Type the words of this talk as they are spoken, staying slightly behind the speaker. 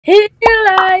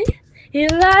Eli,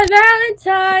 Eli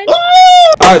Valentine.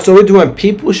 Alright, so we're doing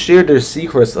people share their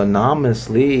secrets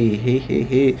anonymously.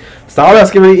 He. Start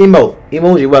us giving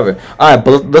emoji, whatever. Alright,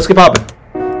 but let's get popping.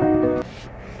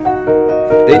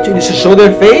 They should show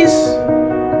their face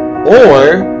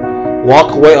or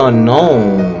walk away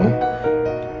unknown.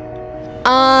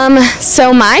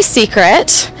 So my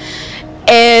secret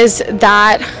is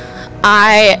that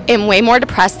I am way more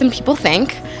depressed than people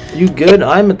think. You good?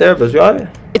 I'm a therapist, right?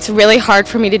 It's really hard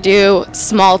for me to do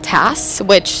small tasks,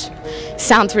 which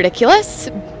sounds ridiculous,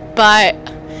 but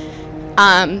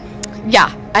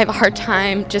yeah, I have a hard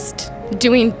time just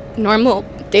doing normal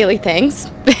daily things.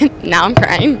 Now I'm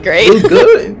crying. Great. You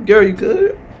good? Girl, you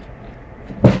good?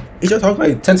 You just talked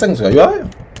like 10 seconds ago. You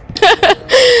alright?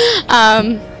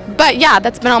 But yeah,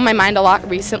 that's been on my mind a lot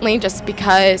recently just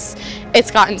because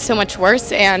it's gotten so much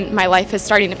worse and my life is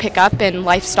starting to pick up and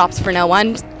life stops for no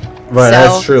one. Right,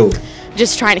 that's true.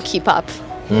 Just trying to keep up.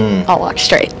 I'll walk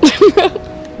straight.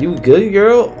 You good,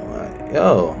 girl?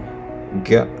 Yo.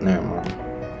 Never mind.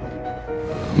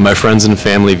 My friends and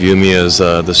family view me as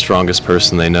the strongest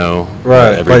person they know.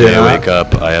 Right. Every day I wake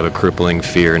up, I have a crippling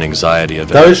fear and anxiety of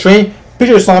that. Stream?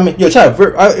 Picture Simon. Yo, chat.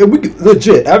 We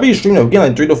legit. Every stream, we're getting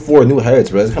like 3 to 4 new heads,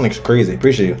 bro. It's kind of crazy.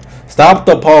 Appreciate you. Stop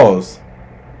the pause.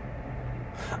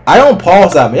 I don't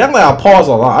pause that much. I pause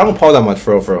a lot. I don't pause that much,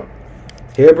 for real.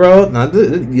 Here, bro. Nah,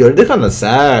 they're kind of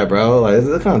sad, bro. Like,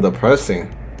 it's kind of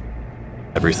depressing.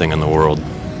 Everything in the world.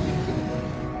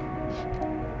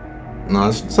 Nah,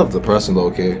 it's something depressing, though,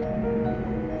 okay?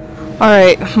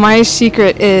 Alright, my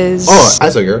secret is... Oh,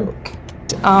 that's a girl.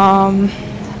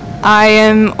 I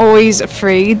am always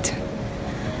afraid.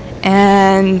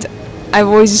 And I've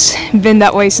always been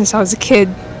that way since I was a kid.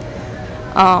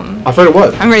 Afraid of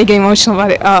what? I'm already getting emotional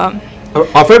about it.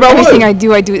 Afraid about everything what? I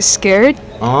do it scared.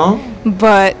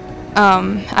 But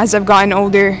as I've gotten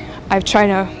older, I've tried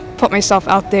to put myself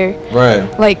out there. Right.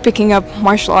 Like picking up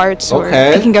martial arts or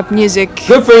picking up music.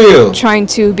 Good for you. Trying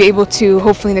to be able to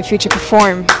hopefully in the future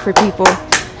perform for people,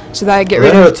 so that I get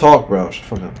rid of her talk, bro.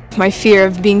 My fear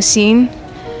of being seen.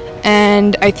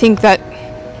 And I think that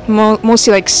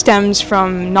mostly like stems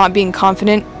from not being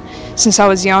confident since I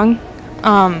was young.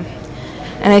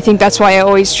 And I think that's why I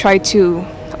always try to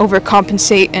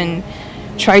overcompensate and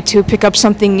try to pick up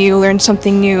something new, learn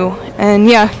something new. And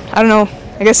yeah, I don't know.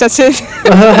 I guess that's it.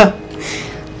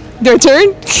 Their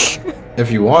turn?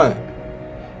 If you want.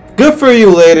 Good for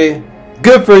you, lady.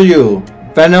 Good for you.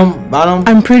 Venom, bottom.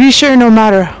 I'm pretty sure no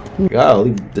matter.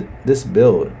 Golly, this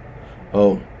build.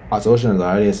 Oh, social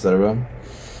anxiety, etc.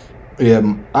 Yeah,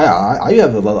 I used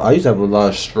to have a lot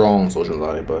of strong social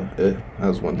anxiety, but it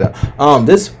has went down.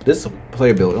 This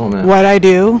player build. Oh man. What I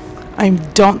do, I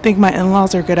don't think my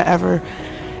in-laws are gonna ever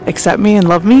accept me and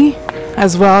love me,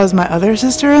 as well as my other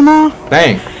sister-in-law.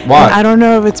 Dang, why? And I don't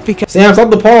know if it's because Sam, stop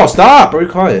the pause. Stop. Are you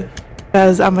quiet?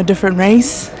 Because I'm a different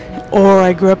race, or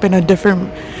I grew up in a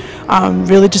different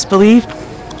religious belief.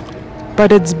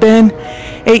 But it's been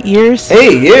 8 years.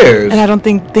 8 years. And I don't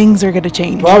think things are gonna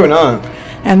change. Probably not.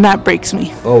 And that breaks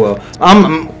me. Oh well.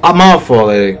 I'm my fault,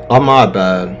 lady. I'm my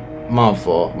bad. My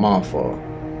fault.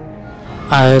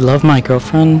 I love my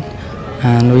girlfriend,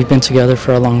 and we've been together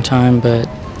for a long time, but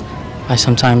I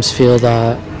sometimes feel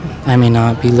that I may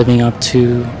not be living up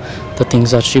to the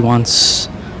things that she wants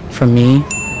from me,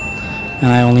 and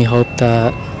I only hope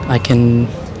that I can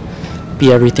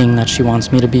be everything that she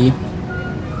wants me to be.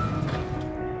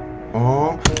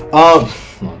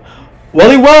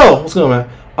 Well, what's going on,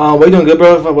 man? What you doing, good,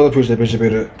 bro? Well, appreciate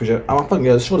it. I'm fucking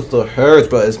good. This shoulder still hurts,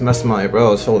 but it's messing my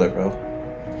shoulder, bro.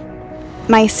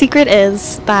 My secret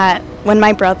is that when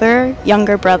my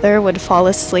younger brother, would fall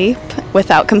asleep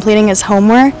without completing his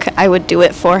homework, I would do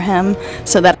it for him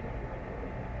so that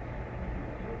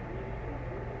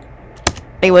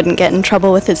he wouldn't get in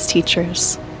trouble with his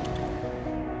teachers.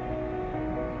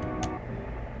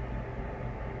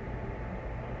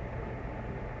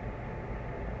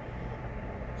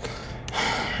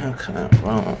 Okay,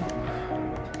 bro.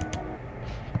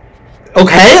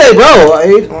 Okay,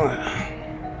 bro.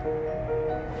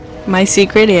 My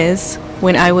secret is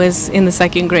when I was in the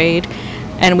 2nd grade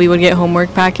and we would get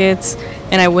homework packets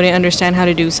and I wouldn't understand how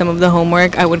to do some of the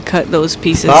homework, I would cut those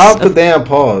pieces. Stop the damn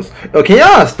pause. Yo, can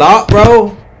y'all stop,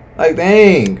 bro? Like,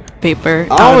 dang. Paper.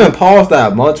 I don't even pause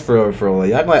that much for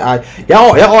like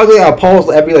y'all ugly. I pause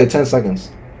every like 10 seconds.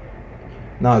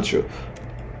 Not true.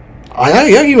 I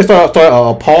can even start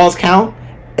a pause count.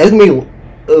 It's gonna be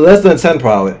less than 10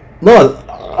 probably. No,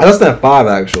 less than 5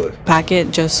 actually.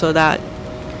 Packet just so that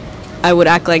I would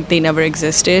act like they never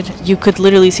existed. You could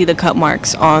literally see the cut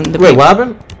marks on the paper. Wait, what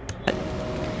happened?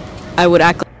 I would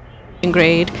act like in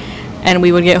grade and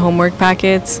we would get homework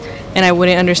packets, and I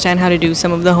wouldn't understand how to do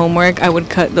some of the homework. I would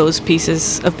cut those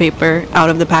pieces of paper out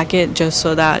of the packet just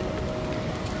so that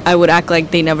I would act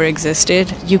like they never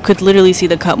existed. You could literally see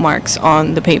the cut marks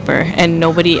on the paper, and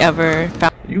nobody ever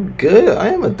found. You good? I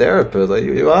am a therapist. Like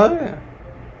you alright?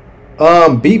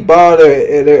 Beat by the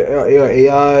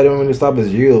AI. Don't really stop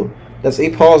as you. That's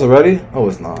 8 pause already. Oh,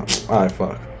 it's not. All right,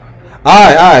 fuck.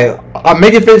 All right. I'm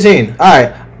making 15. All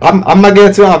right. I'm not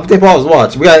getting to 15 pause.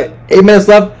 Watch. We got 8 minutes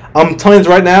left. I'm telling you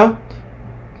right now.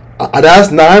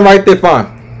 That's 9 right there.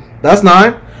 Fine. That's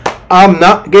 9. I'm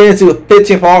not getting to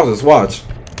 15 pauses. Watch.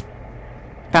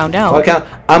 Found out. Okay,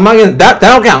 I'm not gonna. That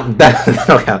don't count. That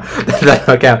don't count. That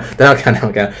don't count. That don't count. That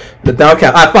don't count. That don't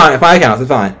count. Alright, fine. If I counts, it's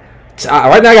fine.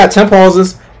 Right now I got 10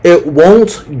 pauses. It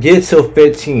won't get to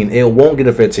 15. It won't get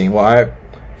to 15. Well, alright.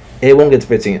 It won't get to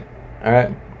 15.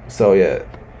 Alright. So yeah.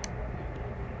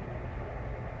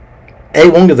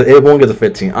 It won't get to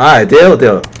 15. Alright,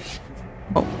 deal.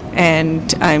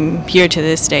 And I'm here to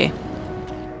this day.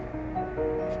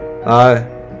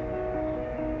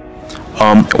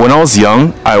 When I was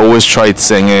young, I always tried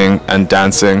singing and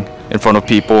dancing in front of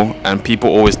people, and people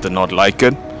always did not like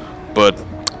it. But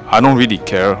I don't really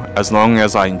care as long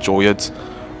as I enjoy it.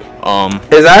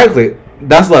 Exactly.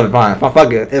 That's love. Fine.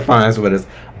 Fuck it. It's fine. That's what it is.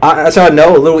 That's how I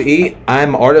know. Lil E.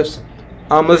 I'm an artist.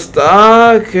 I'm a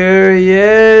stalker.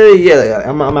 Yeah.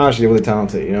 I'm actually really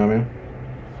talented. You know what I mean?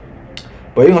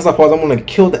 But you gonna stop pause. I'm gonna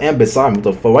kill the ant beside me. What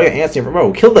the fuck? Why you answering for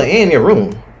bro? Kill the ant in your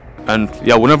room. And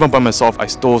yeah, whenever I'm by myself, I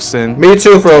still sing. Me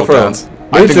too, for real.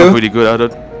 I think I'm pretty good at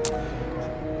it.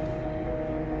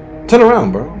 Turn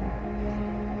around, bro.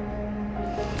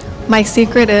 My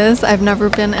secret is I've never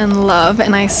been in love,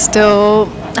 and I still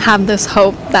have this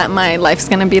hope that my life's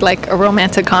gonna be like a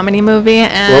romantic comedy movie.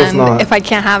 And if I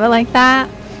can't have it like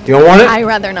that, you don't want it? I'd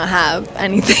rather not have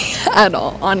anything at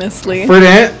all, honestly. For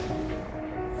that.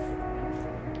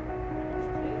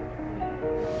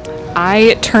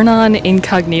 I turn on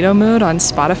incognito mode on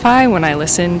Spotify when I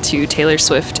listen to Taylor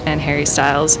Swift and Harry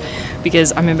Styles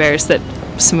because I'm embarrassed that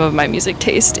some of my music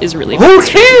taste is really Who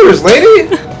cares,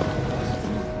 lady?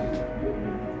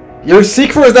 Your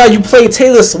secret is that you play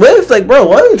Taylor Swift? Like, bro,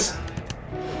 what?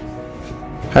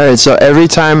 Alright, so every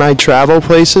time I travel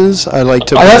places, I like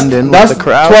to blend in with the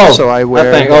crowd, 12. so I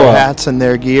wear their hats and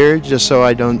their gear, just so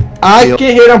I don't I can't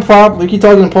hear them properly. Keep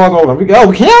talking in pause over. We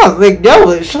can't. Like,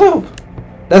 yo, shut up.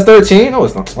 That's 13? No,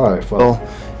 it's not. Alright, fuck.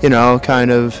 You know,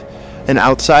 kind of an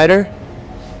outsider.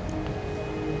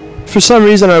 For some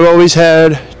reason, I've always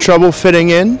had trouble fitting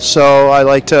in, so I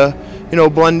like to, you know,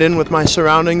 blend in with my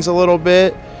surroundings a little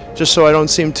bit, just so I don't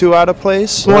seem too out of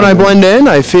place. When I blend in,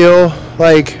 I feel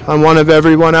like I'm one of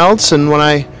everyone else, and when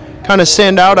I kind of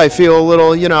stand out, I feel a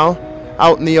little, you know,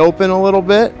 out in the open a little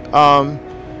bit.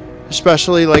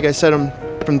 Especially, like I said, I'm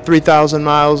from 3,000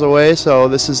 miles away, so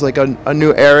this is like a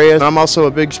new area. I'm also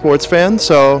a big sports fan,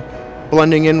 so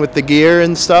blending in with the gear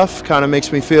and stuff kind of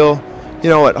makes me feel, you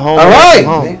know, at home. All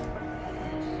right.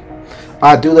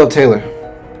 I do love Taylor.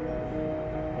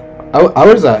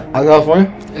 Where is that? Out in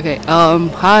California? Okay.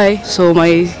 Hi. So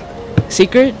my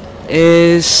secret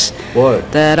is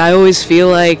that I always feel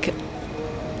like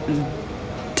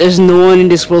there's no one in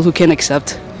this world who can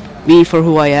accept me for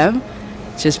who I am,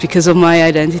 just because of my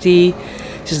identity.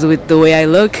 Just with the way I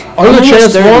look. Are you a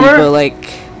transformer? But like,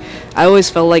 I always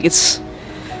felt like it's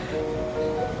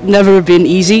never been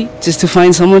easy just to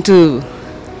find someone to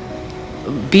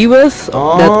be with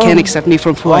that can accept me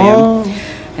for who I am.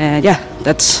 And yeah,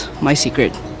 that's my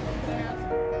secret.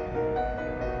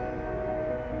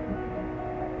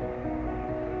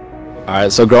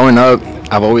 Alright, so growing up,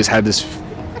 I've always had this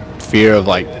fear of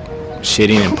like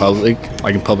shitting in public,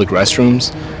 like in public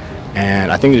restrooms.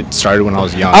 And I think it started when I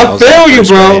was young. I feel you,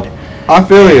 bro. I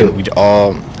feel you. We'd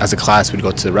all, as a class, we'd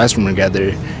go to the restroom together,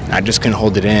 and I just couldn't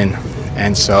hold it in.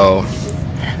 And so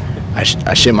I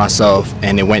shit myself,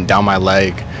 and it went down my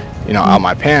leg, you know, out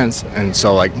my pants. And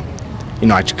so, like, you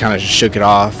know, I kind of shook it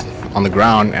off on the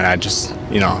ground, and I just,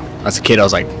 you know, as a kid, I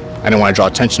was like, I didn't want to draw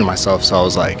attention to myself, so I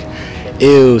was like,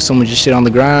 ew, someone just shit on the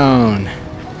ground.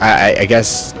 I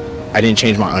guess I didn't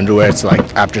change my underwear to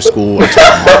like after school. I told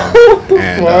my mom,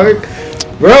 and,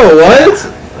 bro,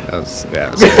 what?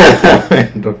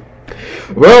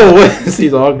 Bro, what is he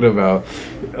talking about?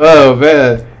 Oh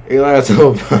man, Eli,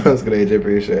 so that's good. AJ,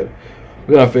 appreciate it.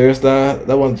 We got fair style.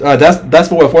 That one. That's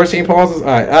for what? 14 pauses. All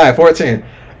right, 14.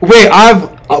 Wait, I've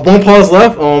one pause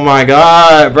left. Oh my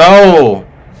god, bro.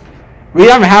 We're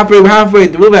halfway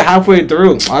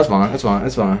through. Oh,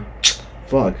 that's fine.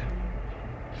 Fuck.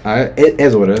 Alright, it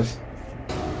is what it is.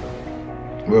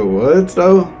 Bro, what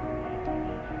though?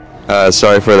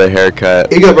 Sorry for the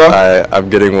haircut. You good, bro? I'm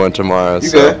getting one tomorrow, You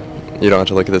so good? you don't have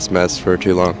to look at this mess for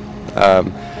too long.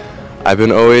 I've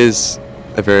been always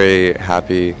a very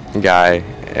happy guy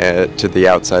to the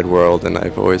outside world, and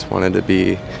I've always wanted to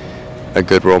be a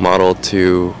good role model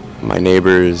to my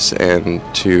neighbors and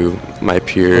to my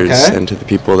peers and to the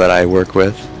people that I work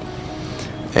with.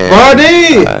 And,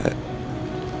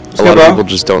 a lot of people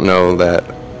just don't know that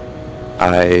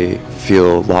I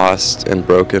feel lost and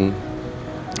broken,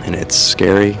 and it's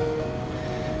scary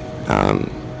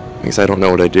because I don't know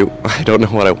what I do. I don't know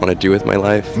what I want to do with my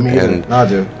life. Me either. And I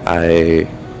do.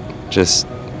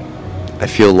 I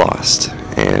feel lost,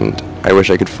 and I wish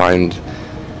I could find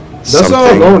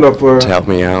something to help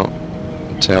me out,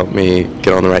 to help me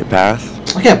get on the right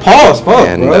path. I can't pause, fuck,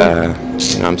 and bro.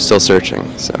 you know, I'm still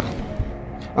searching. So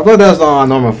I feel like that's not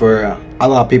normal for a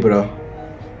lot of people though.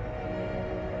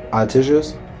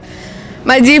 Tissues.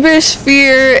 My deepest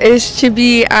fear is to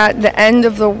be at the end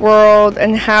of the world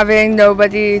and having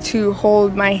nobody to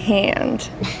hold my hand.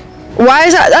 Why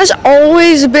is that? That's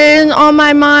always been on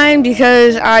my mind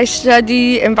because I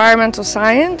study environmental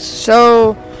science,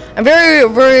 so I'm very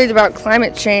worried about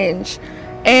climate change.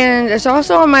 And it's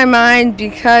also on my mind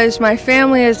because my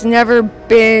family has never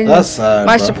been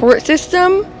my support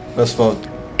system. That's fucked.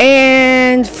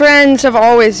 And friends have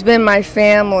always been my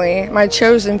family, my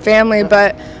chosen family,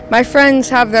 but my friends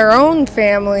have their own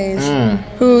families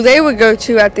who they would go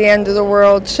to at the end of the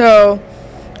world. So,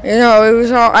 you know, it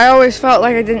was all, I always felt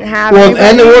like I didn't have Well, anybody.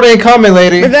 and the world ain't coming,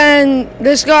 lady. But then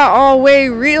this got all way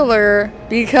realer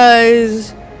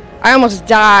because I almost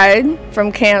died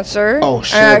from cancer. Oh,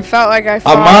 shit. And I felt like I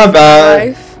fought my for bad.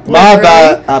 life. My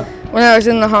literally, bad. when I was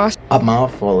in the hospital. My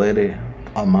fault, lady.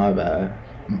 My bad.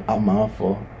 My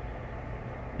fault.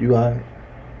 You alright?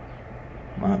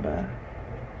 My bad.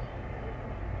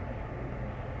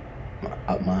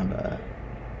 My bad.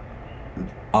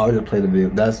 I'll just play the video.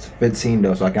 That's 15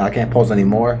 though, so I can't pause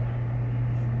anymore.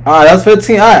 Alright, that's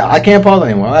 15. Alright, I can't pause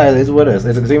anymore. Alright, it's what it is.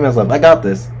 It's 16 minutes left. I got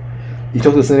this. You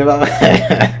took the cinema about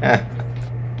it?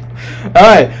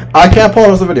 Alright, I can't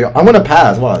pause the video. I'm gonna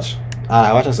pass. Watch.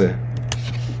 Alright, watch this.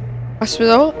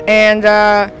 Hospital, and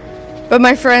but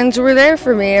my friends were there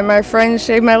for me, and my friends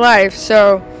saved my life.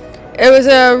 So it was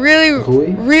a really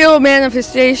real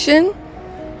manifestation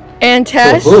and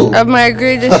test of my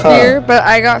greatest fear, but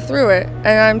I got through it,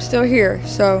 and I'm still here.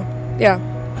 So yeah.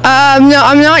 No,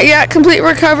 I'm not yet completely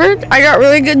recovered. I got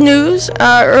really good news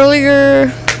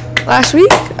earlier last week.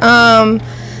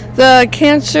 The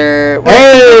cancer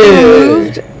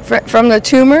was removed from the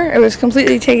tumor. It was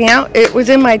completely taken out. It was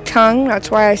in my tongue.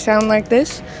 That's why I sound like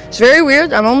this. It's very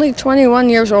weird. I'm only 21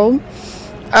 years old.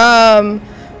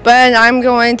 But I'm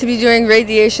going to be doing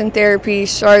radiation therapy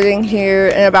starting here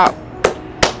in about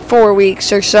 4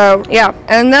 weeks or so. Yeah,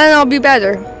 and then I'll be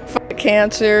better. Fuck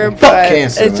cancer, but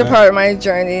cancer, it's a part of my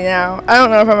journey now. I don't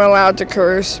know if I'm allowed to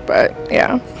curse, but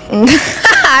yeah.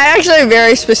 I actually have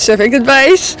very specific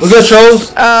advice. What's that,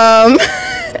 Charles?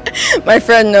 My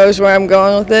friend knows where I'm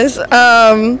going with this.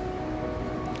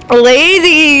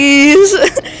 Ladies,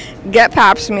 get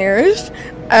pap smears.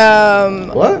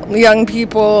 What? Young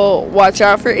people, watch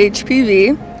out for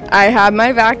HPV. I had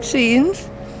my vaccines,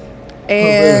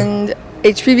 and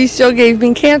HPV still gave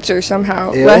me cancer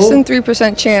somehow. Ew. Less than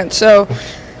 3% chance. So,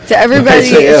 to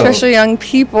everybody, especially young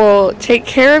people, take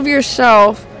care of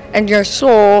yourself and your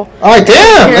soul. Oh, damn, take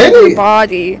care of lady. your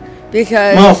body,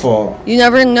 because My fault. you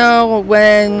never know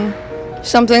when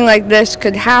something like this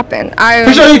could happen. I'm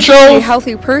Appreciate you, a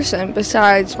healthy person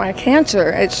besides my cancer.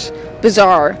 It's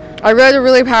bizarre. I read a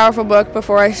really powerful book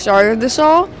before I started this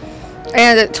all,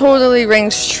 and it totally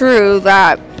rings true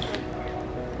that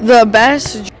the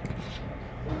best...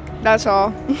 That's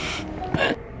all.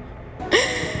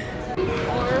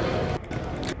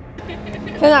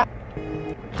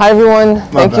 Hi everyone.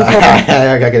 Thank you for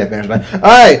I gotta get that finished.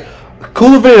 Alright,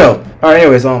 cool video. Alright,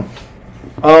 anyways, let's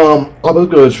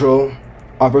go to troll.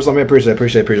 First, let me appreciate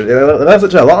it. That's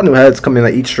a lot of new heads coming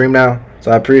like each stream now, so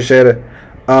I appreciate it.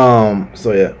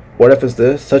 So yeah, what if it's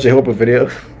this? Such a hopeful video.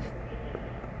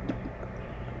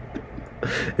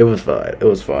 It was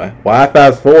fine. Why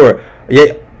fast forward?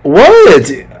 Yeah,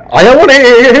 what? I don't want to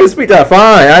hear his speech.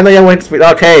 Fine. I know you want to speak.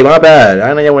 Okay, my bad.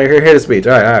 I know you want to hear his speech.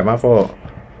 Alright, my fault.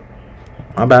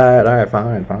 My bad. Alright,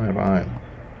 fine.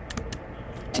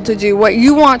 To do what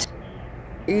you want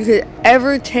you could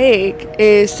ever take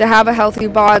is to have a healthy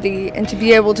body and to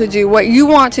be able to do what you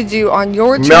want to do on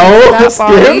your terms with that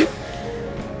body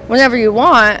whenever you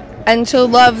want, and to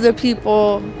love the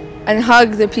people and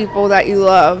hug the people that you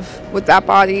love with that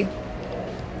body.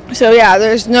 So yeah,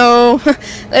 there's no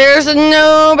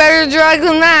better drug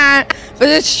than that. But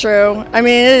it's true. I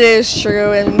mean, it is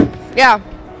true, and yeah,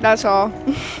 that's all.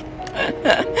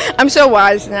 I'm so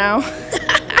wise now.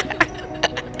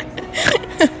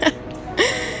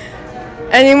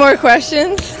 Any more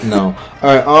questions? No.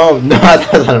 All right. No, that's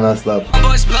kind of messed up.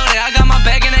 I got my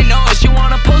bag and they know it. She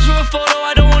wanna pose for a photo.